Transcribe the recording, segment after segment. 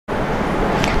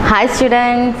Hi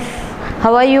students,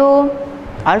 how are you?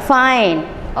 All fine?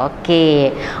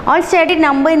 Okay. All studied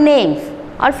number names?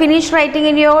 All finished writing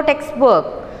in your textbook?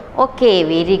 Okay,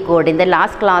 very good. In the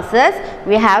last classes,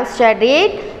 we have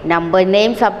studied number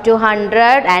names up to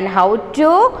 100 and how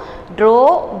to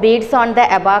draw beads on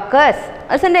the abacus,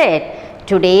 isn't it?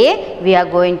 Today, we are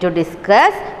going to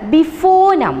discuss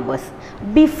before numbers.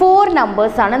 Before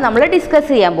numbers ആണ് നമ്മൾ discuss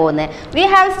ചെയ്യാൻ പോകുന്നത്. We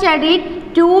have studied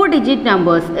 2-digit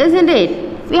numbers, isn't it?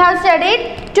 We have studied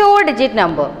 2-digit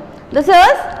number. This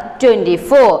is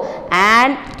 24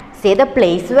 and say the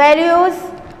place values.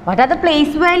 What are the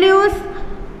place values?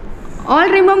 All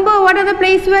remember what are the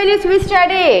place values we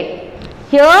studied?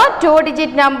 Here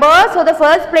 2-digit number. So the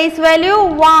first place value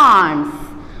ones.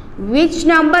 Which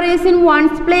number is in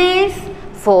ones place?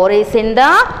 4 is in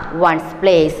the ones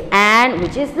place. And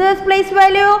which is this place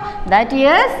value? That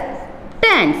is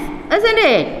tens, isn't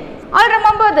it? All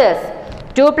remember this.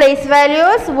 Two place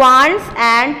values, ones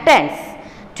and tens.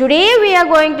 Today we are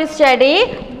going to study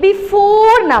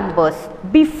before numbers.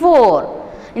 Before.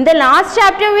 In the last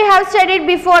chapter we have studied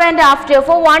before and after.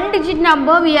 For 1-digit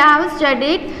number we have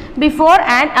studied before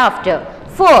and after.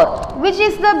 4. Which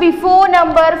is the before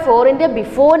number? 4 in the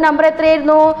before number.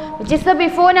 Which is the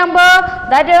before number?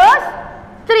 That is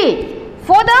 3.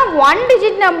 For the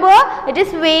 1-digit number, it is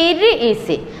very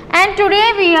easy. And today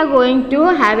we are going to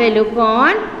have a look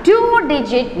on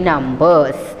 2-digit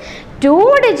numbers.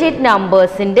 2-digit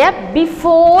numbers in the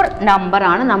before number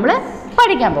aanu nammal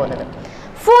padikkan povunnathu.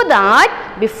 For that,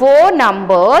 before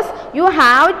numbers, you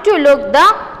have to look the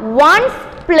ones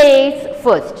place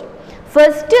first.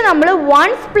 First, നമ്മൾ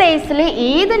ones place ൽ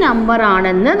ഏത് number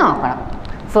ആണെന്ന് നോക്കണം.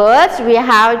 First, we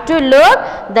have to look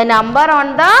the number on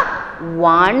the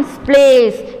ones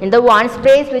place. In the ones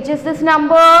place, which is this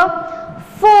number?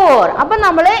 4. അപ്പോൾ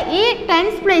നമ്മൾ ഈ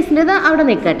tens place ന്റെ അവിടെ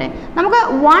നിൽക്കട്ടെ. നമുക്ക്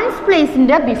ones place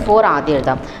ന്റെ before ആദ്യം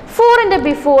എഴുതാം. 4 ന്റെ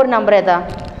before number ഏതാ?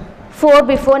 4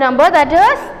 before number that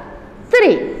is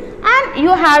 3. And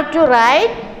you have to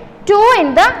write 2 in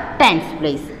the tens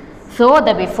place. So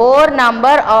the before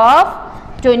number of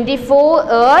 24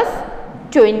 is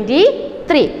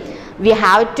 23. We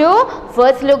have to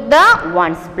first look the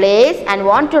ones place and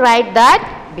want to write that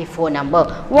before number.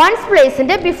 Ones place in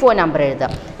the before number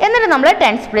എഴുതാം. എന്നിട്ട് നമ്മൾ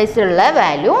tens place ഉള്ള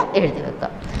value എഴുതി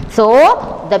വെക്കാം. So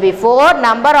the before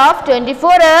number of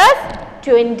 24 is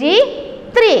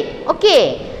 23. Okay.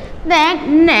 Then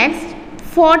next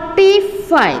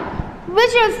 45.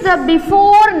 Which is the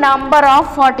before number of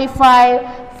 45?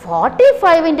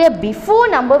 45 in the before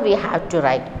number we have to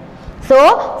write. So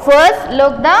first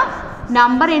look the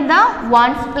number in the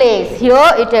ones place. Here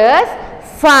it is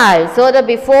 5. So the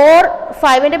before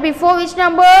 5 in the before which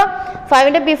number? 5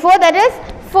 in the before that is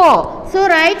 4. So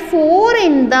write 4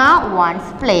 in the ones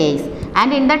place and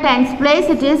in the tens place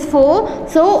it is 4.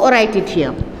 So write it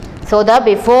here. So the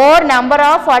before number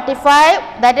of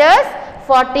 45 that is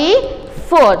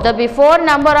 44. The before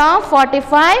number of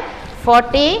 45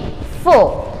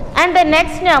 44. And the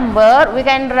next number we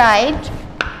can write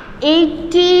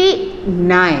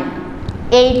 89.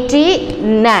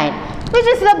 89. Which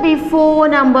is the before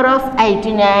number of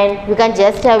 89? You can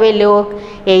just have a look.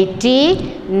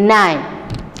 89.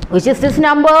 Which is this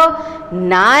number?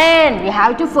 9. We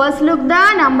have to first look the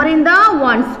number in the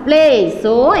ones place.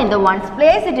 So in the ones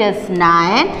place it is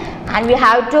 9. And we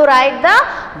have to write the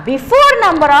before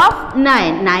number of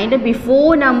 9. 9 the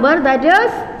before number that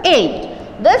is 8.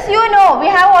 This you know, we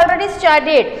have already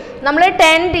studied. നമ്മൾ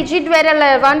 10 digit വരെയുള്ള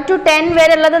 1 to 10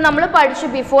 വരെയുള്ളത് നമ്മൾ പഠിച്ചു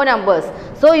before numbers.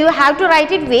 So you have to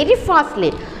write it very fastly.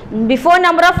 Before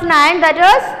number of 9 that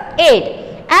is 8.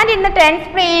 And in the 10th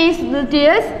place it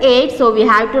is 8. So we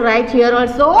have to write here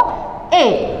also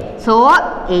 8. So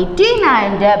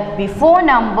 89 the before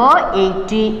number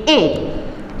 88.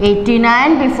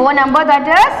 89 before number that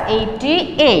is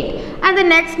 88. And the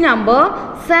next number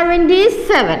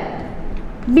 77.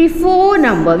 Before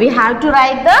number we have to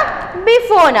write the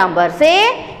before number. Say,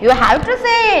 you have to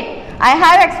say it. I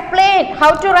have explained how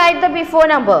to write the before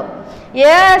number.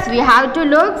 Yes, we have to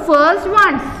look first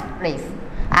ones place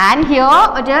and here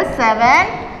it is 7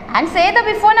 and say the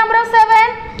before number of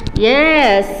 7.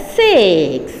 Yes,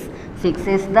 6. 6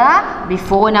 is the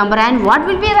before number. And what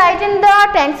will we write in the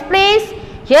tens place?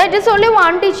 Here it is only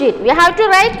 1 digit. We have to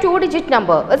write 2-digit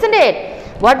number, isn't it?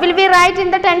 What will we write in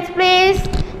the tens place?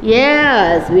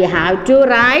 Yes, we have to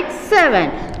write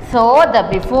 7. So the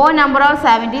before number of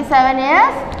 77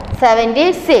 is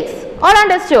 76. All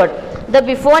understood? The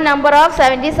before number of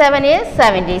 77 is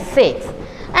 76.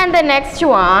 And the next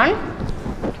one,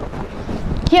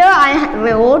 here I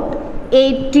wrote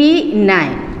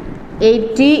 89.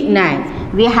 89.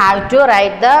 we have to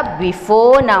write the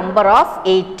before number of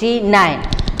 89.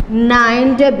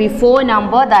 9 the before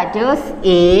number, that is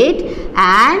 8,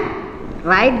 and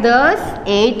write this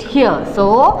 8 here. So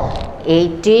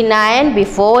 89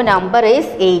 before number is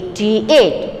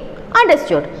 88.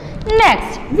 Understood?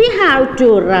 Next we have to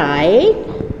write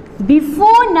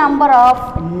before number of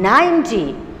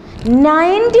 90.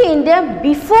 90 in the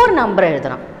before number.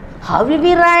 How will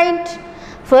we write?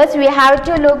 First we have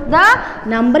to look the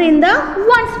number in the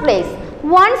ones place.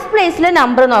 Ones place le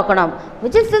number nokanam.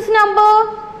 Which is this number?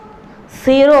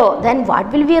 0. Then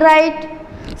what will we write?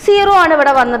 0 ആണ്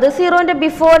ഇവിടെ വന്നത്. 0 ന്റെ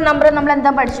before number നമ്മൾ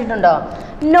എന്താ പഠിച്ചിട്ടുണ്ടോ?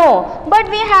 No. But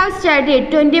we have studied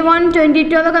 21,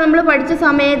 22 ഒക്കെ നമ്മൾ പഠിച്ച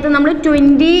സമയത്ത് നമ്മൾ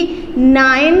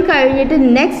 29 കഴിഞ്ഞിട്ട്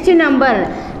next number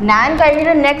 9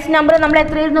 കഴിഞ്ഞിട്ട് next number നമ്മൾ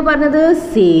എത്രയായിരുന്നു പറഞ്ഞത്?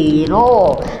 0.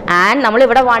 And നമ്മൾ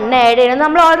ഇവിടെ 1 ആഡ് ചെയ്യുന്നത്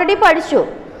നമ്മൾ ഓൾറെഡി പഠിച്ചു.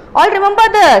 All remember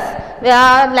this.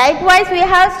 Likewise we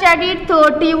have studied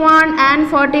 31 and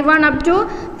 41 up to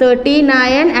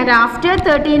 39, and after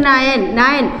 39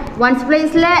 9 ones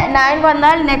place le 9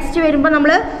 vannal next varumbo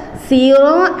nammal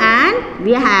 0 and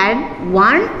we had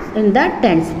 1 in the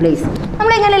tens place.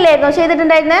 Nammal ingane layirno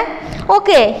cheyidittundairunne.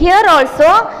 Okay, here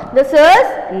also this is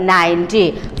 90.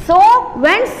 So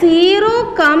when 0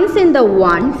 comes in the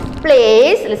ones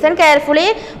place, listen carefully,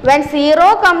 when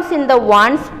 0 comes in the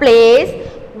ones place,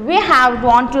 we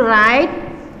want to write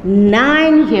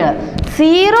 9 here.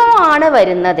 0 ആണ്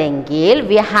വരുന്നതെങ്കിൽ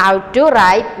we have to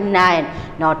write 9.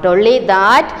 Not only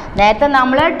that, നേരത്തെ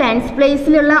നമ്മൾ tens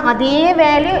placeലുള്ള അതേ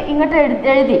value ഇങ്ങോട്ട്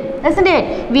എഴുതി, isn't it?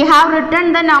 We have written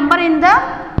the number in the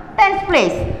tens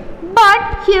place, but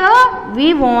here we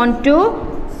want to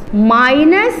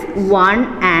minus 1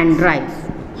 and write.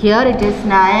 Here it is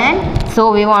 9, so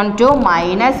we want to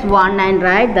minus 1 and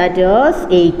write, that is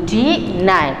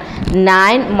 89.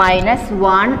 9 minus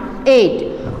 1, 8.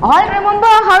 All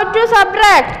remember how to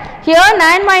subtract. Here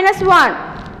 9 minus 1.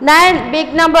 9 big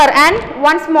number and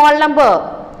 1 small number.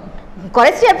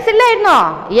 Correct steps illayirno?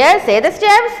 Yes, say the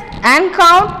steps and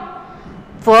count.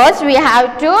 First we have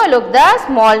to look the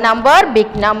small number, big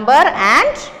number,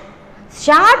 and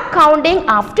start counting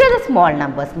after the small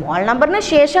number. Small number na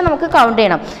shesha namukku count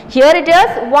cheyanam. Here it is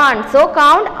 1. So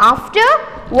count after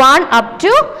 1 up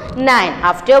to 9.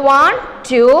 After 1,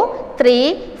 2,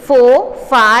 3, 4,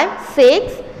 5,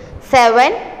 6,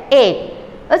 7, 8.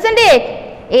 Isn't it?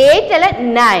 8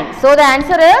 and 9. So the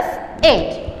answer is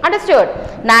 8. Understood?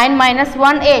 9 minus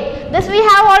 1, 8. This we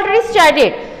have already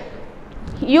studied.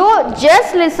 You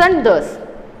just listen this.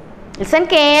 Listen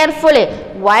carefully.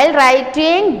 While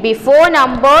writing before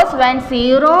numbers, when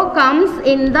 0 comes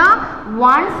in the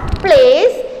ones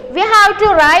place, we have to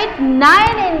write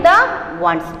 9 in the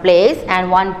ones place and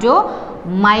want to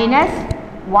minus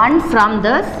 1 from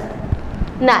this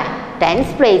 9. Tens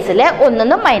place le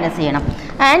onnonu minus cheyanam.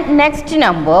 And next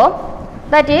number,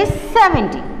 that is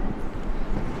 70.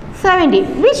 70.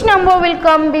 Which number will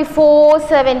come before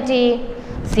 70?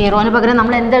 0 ന് പകരം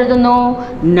നമ്മൾ എന്ത് എഴുതുന്നു?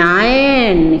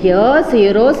 9. Here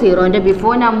 0, 0 ന്റെ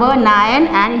before number 9,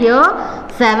 and here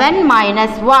 7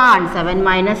 minus 1. 7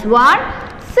 minus 1,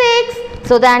 6.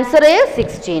 So the answer is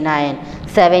 69.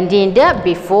 70 ന്റെ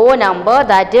before number,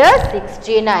 that is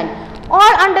 69.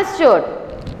 All understood?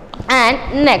 And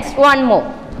next one more.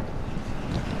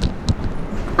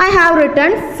 I have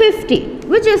written 50.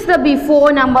 Which is the before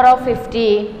number of 50?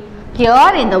 Here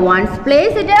in the ones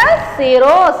place it is 0.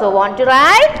 So want to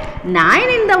write 9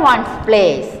 in the ones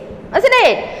place. Isn't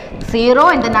it? 0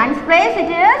 in the nines place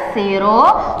it is 0.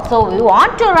 So we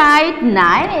want to write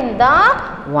 9 in the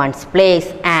ones place.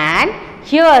 And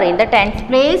here in the tens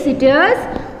place it is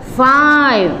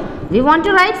 5. We want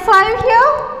to write 5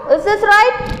 here. Is this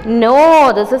right? No,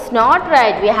 this is not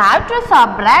right. We have to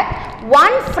subtract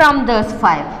 1 from this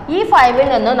 5. This 5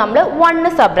 will number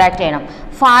 1 subtract cheyanam.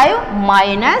 5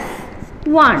 minus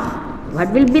 1. What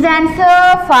will be the answer?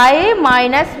 5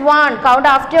 minus 1. Count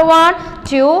after 1,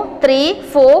 2, 3,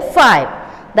 4, 5.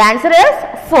 The answer is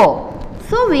 4.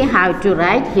 So we have to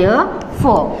write here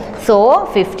 4. So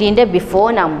 15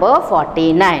 before number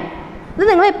 49. ഇത്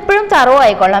നിങ്ങൾ എപ്പോഴും thorough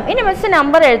ആയിക്കൊള്ളാം. ഇനി miss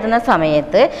number എഴുതുന്ന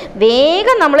സമയത്ത്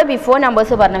വേഗം നമ്മൾ before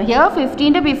numbers പറഞ്ഞു. Here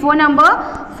 15 before number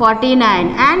 49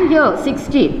 and here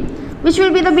 60. Which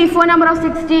will be the before number of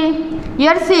 60?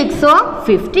 Here 6. So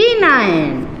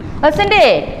 59. Isn't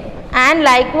it? And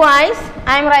likewise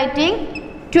I am writing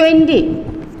 20.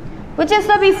 Which is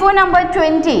the before number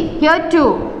 20? Here 2.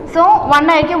 So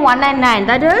 1 ആയിരിക്കും 1 and 9.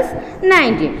 That is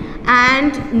 90.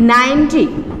 And 90.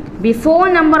 Before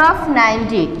number of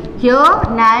 90. Here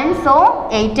 9, so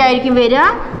 8 ആയിരിക്കും വരിക.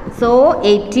 So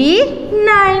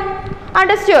 89.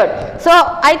 Understood? So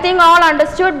I think all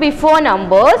understood before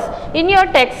numbers. In your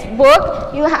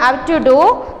textbook you have to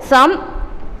do some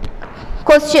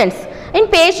questions. In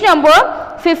page number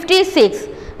 56,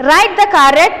 write the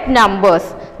correct numbers.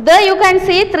 There you can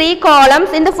see 3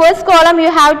 columns. In the first column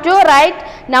you have to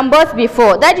write numbers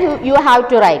before that you have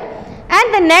to write.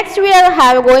 And the next we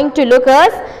are going to look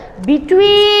as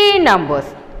between numbers.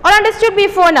 All understood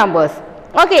before numbers?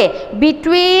 Okay,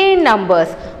 between numbers.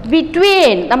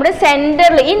 Between, നമ്മുടെ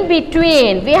center, in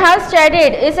between. We have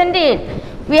studied, isn't it?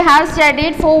 We have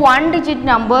studied for 1 digit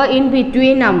number in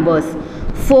between numbers.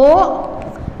 For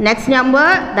next number,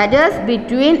 that is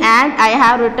between, and I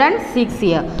have written 6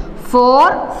 here.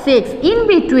 4, 6, in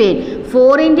between.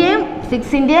 4 Indian,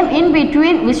 6 Indian, in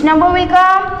between. Which number will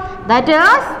come? That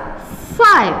is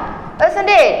 5. Isn't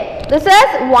it? This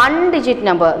is 1 digit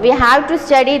number. We have to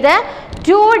study the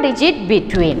 2 digit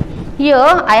between. Here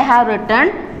I have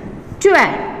written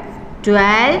 12.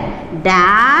 12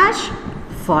 dash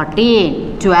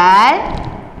 14. 12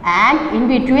 and in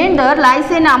between there lies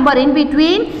a number in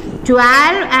between 12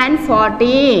 and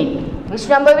 14. Which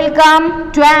number will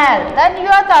come? 12. That you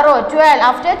are thorough. 12.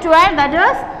 After 12 that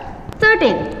is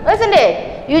 13. Isn't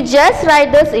it? You just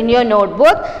write this in your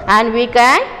notebook and we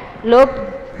can look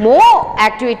more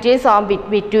activities on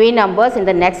between numbers in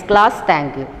the next class.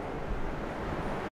 Thank you.